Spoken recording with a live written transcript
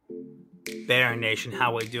Bear Nation,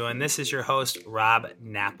 how we doing? This is your host, Rob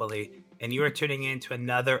Napoli, and you are tuning in to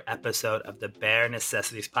another episode of the Bear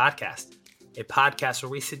Necessities Podcast, a podcast where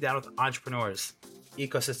we sit down with entrepreneurs,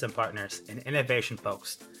 ecosystem partners, and innovation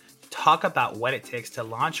folks to talk about what it takes to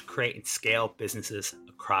launch, create, and scale businesses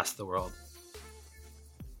across the world.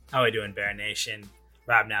 How are we doing, Bear Nation?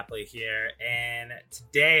 Rob Napoli here, and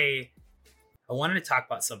today I wanted to talk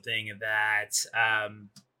about something that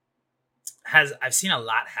I've seen a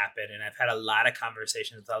lot happen, and I've had a lot of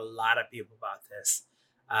conversations with a lot of people about this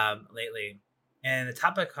lately. And the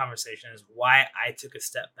topic of conversation is why I took a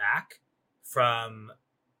step back from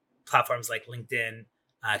platforms like LinkedIn,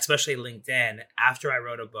 especially LinkedIn, after I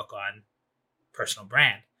wrote a book on personal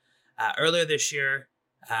brand. Earlier this year,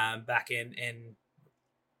 back in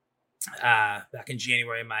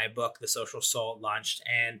January, my book, The Social Soul, launched,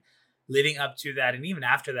 and leading up to that, and even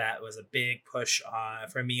after that, was a big push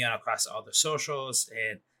for me on across all the socials,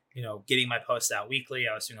 and getting my posts out weekly.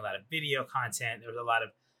 I was doing a lot of video content. There was a lot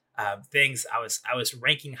of things. I was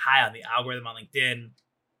ranking high on the algorithm on LinkedIn,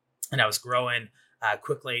 and I was growing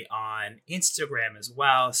quickly on Instagram as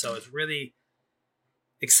well. So I was really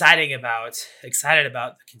excited about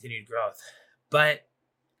the continued growth. But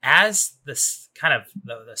as this kind of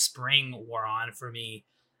the spring wore on for me,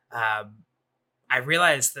 I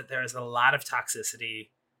realized that there was a lot of toxicity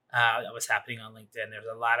that was happening on LinkedIn. There's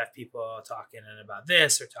a lot of people talking about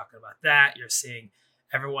this or talking about that. You're seeing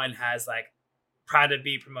everyone has like proud to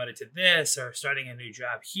be promoted to this or starting a new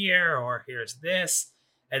job here or here's this.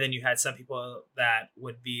 And then you had some people that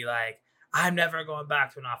would be like, I'm never going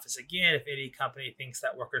back to an office again. If any company thinks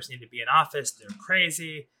that workers need to be in office, they're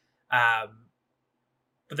crazy.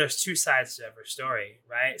 But there's two sides to every story,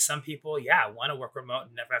 right? Some people, want to work remote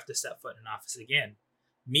and never have to step foot in an office again.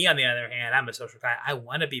 Me, on the other hand, I'm a social guy. I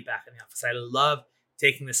want to be back in the office. I love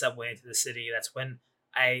taking the subway into the city. That's when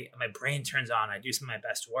my brain turns on. I do some of my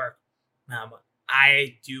best work.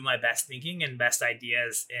 I do my best thinking and best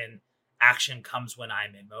ideas, and action comes when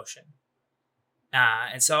I'm in motion.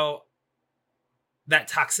 And so that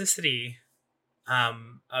toxicity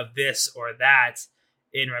of this or that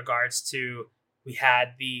in regards to, we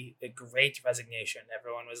had the great resignation.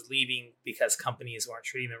 Everyone was leaving because companies weren't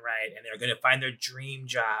treating them right, and they were going to find their dream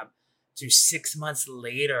job, to 6 months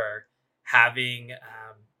later having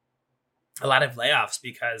a lot of layoffs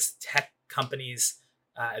because tech companies'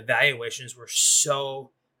 evaluations were so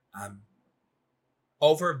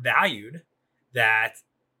overvalued that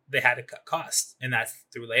they had to cut costs, and that's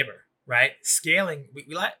through labor, right? Scaling, we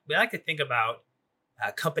like to think about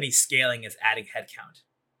companies scaling as adding headcount.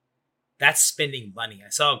 That's spending money. I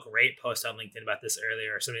saw a great post on LinkedIn about this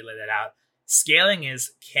earlier. Somebody laid that out. Scaling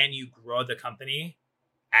is, can you grow the company,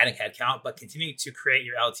 adding headcount, but continue to create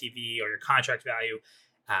your LTV or your contract value,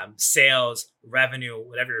 sales, revenue,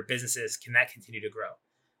 whatever your business is, can that continue to grow?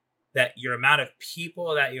 That your amount of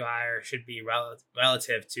people that you hire should be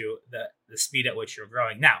relative to the speed at which you're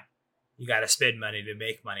growing. Now, you got to spend money to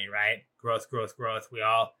make money, right? Growth. We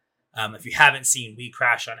all, if you haven't seen We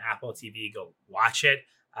Crash on Apple TV, go watch it.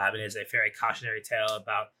 It is a very cautionary tale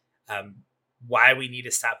about why we need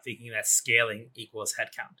to stop thinking that scaling equals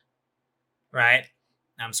headcount, right?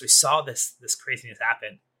 So we saw this craziness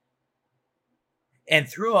happen. And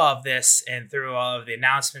through all of this and through all of the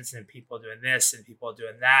announcements and people doing this and people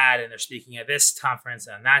doing that, and they're speaking at this conference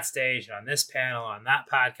and on that stage and on this panel, on that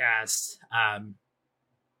podcast,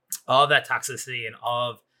 all of that toxicity and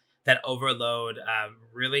all of that overload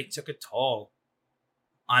really took a toll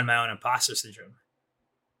on my own imposter syndrome.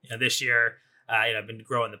 This year, I've been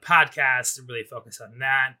growing the podcast and really focused on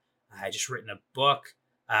that. I just written a book.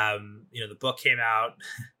 The book came out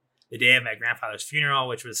the day of my grandfather's funeral,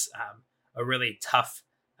 which was a really tough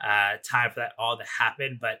time for that all to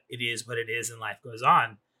happen. But it is what it is, and life goes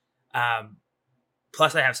on.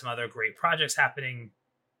 Plus, I have some other great projects happening.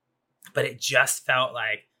 But it just felt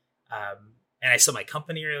like, and I sold my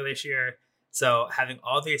company earlier this year. So having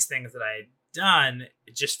all these things that I had done,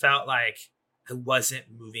 it just felt like I wasn't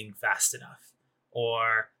moving fast enough,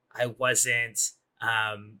 or I wasn't,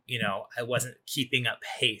 I wasn't keeping up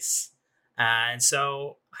pace. And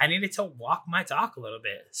so I needed to walk my talk a little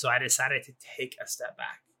bit. So I decided to take a step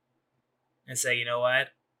back and say, you know what?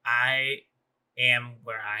 I am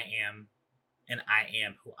where I am, and I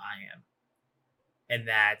am who I am. And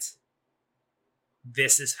that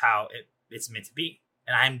this is how it's meant to be.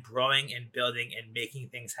 And I'm growing and building and making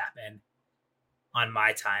things happen on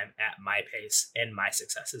my time, at my pace, and my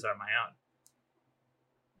successes are my own.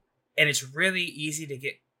 And it's really easy to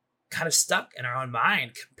get kind of stuck in our own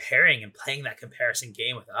mind, comparing and playing that comparison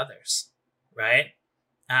game with others, right?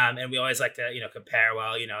 And we always like to, compare,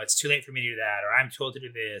 well, it's too late for me to do that, or I'm told to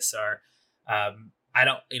do this, or I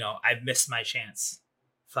don't, I've missed my chance.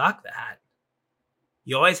 Fuck that.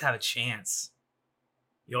 You always have a chance.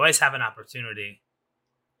 You always have an opportunity,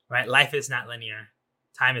 right? Life is not linear.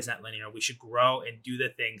 Time is not linear. We should grow and do the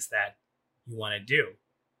things that you want to do.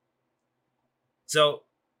 So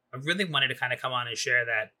I really wanted to kind of come on and share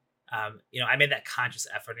that, I made that conscious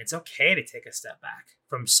effort. And it's okay to take a step back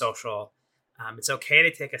from social. It's okay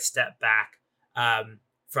to take a step back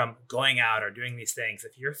from going out or doing these things.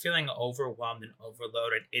 If you're feeling overwhelmed and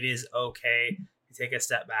overloaded, it is okay to take a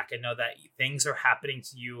step back and know that things are happening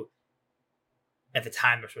to you at the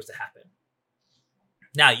time they're supposed to happen.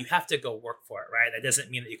 Now, you have to go work for it, right? That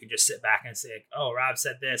doesn't mean that you can just sit back and say, oh, Rob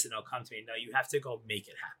said this and it'll come to me. No, you have to go make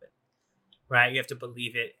it happen, right? You have to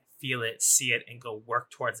believe it, feel it, see it, and go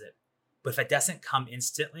work towards it. But if it doesn't come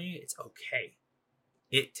instantly, it's okay.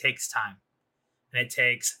 It takes time, and it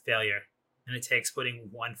takes failure, and it takes putting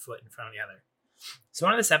one foot in front of the other. So I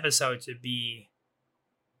want this episode to be,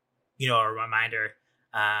 a reminder,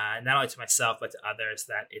 not only to myself, but to others,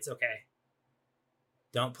 that it's okay.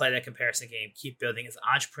 Don't play that comparison game. Keep building. As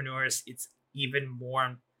entrepreneurs, it's even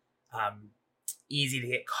more easy to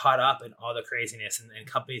get caught up in all the craziness and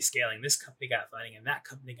companies scaling. This company got funding, and that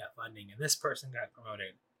company got funding, and this person got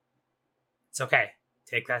promoted. It's okay.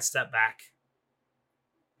 Take that step back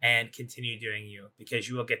and continue doing you, because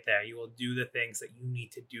you will get there. You will do the things that you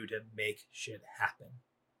need to do to make shit happen.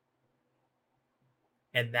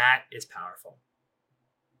 And that is powerful.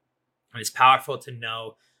 And it's powerful to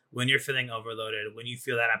know when you're feeling overloaded, when you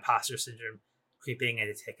feel that imposter syndrome creeping,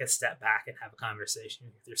 and to take a step back and have a conversation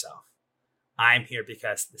with yourself. I'm here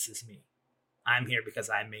because this is me. I'm here because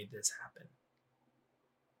I made this happen.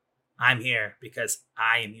 I'm here because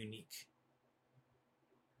I am unique.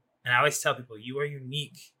 And I always tell people, you are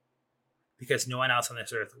unique because no one else on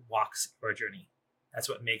this earth walks your journey. That's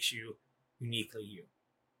what makes you uniquely you.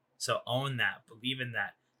 So own that, believe in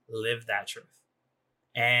that, live that truth.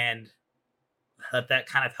 And let that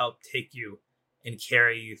kind of help take you and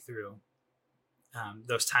carry you through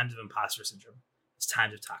those times of imposter syndrome, those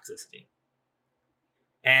times of toxicity.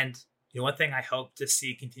 And one thing I hope to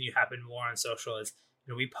see continue to happen more on social is,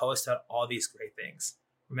 we post out all these great things.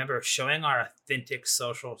 Remember, showing our authentic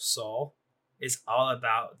social soul is all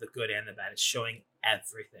about the good and the bad. It's showing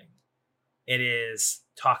everything. It is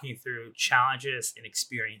talking through challenges and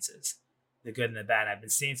experiences, the good and the bad. I've been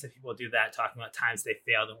seeing some people do that, talking about times they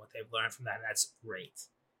failed and what they've learned from that. And that's great.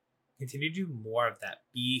 Continue to do more of that.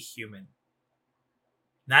 Be human.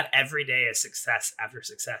 Not every day is success after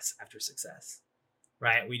success after success,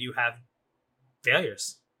 right? We do have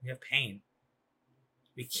failures. We have pain.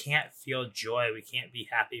 We can't feel joy. We can't be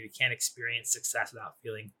happy. We can't experience success without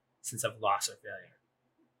feeling a sense of loss or failure.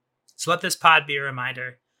 So let this pod be a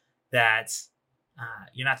reminder that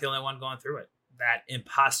you're not the only one going through it. That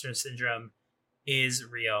imposter syndrome is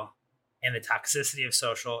real, and the toxicity of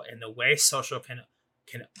social and the way social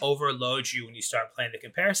can overload you when you start playing the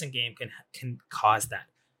comparison game can cause that.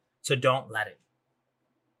 So don't let it.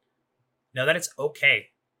 Know that it's okay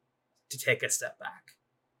to take a step back.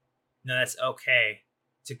 Know that it's okay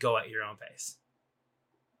to go at your own pace.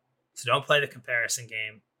 So don't play the comparison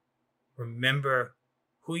game. Remember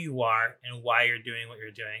who you are and why you're doing what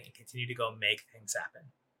you're doing, and continue to go make things happen.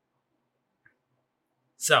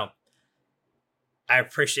 So I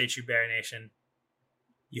appreciate you, Bear Nation.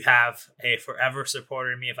 You have a forever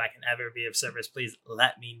supporter in me. If I can ever be of service, please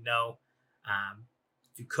let me know.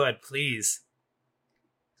 If you could, please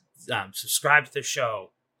subscribe to the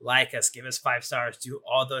show, like us, give us 5 stars, do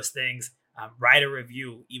all those things. Write a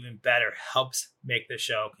review, even better, helps make the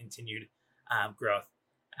show continued growth.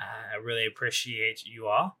 I really appreciate you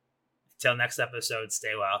all. Until next episode,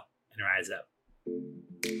 stay well and rise up.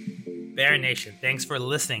 Bear Nation, thanks for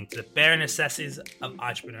listening to the Bare Necessities of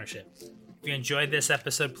Entrepreneurship. If you enjoyed this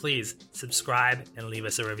episode, please subscribe and leave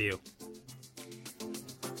us a review.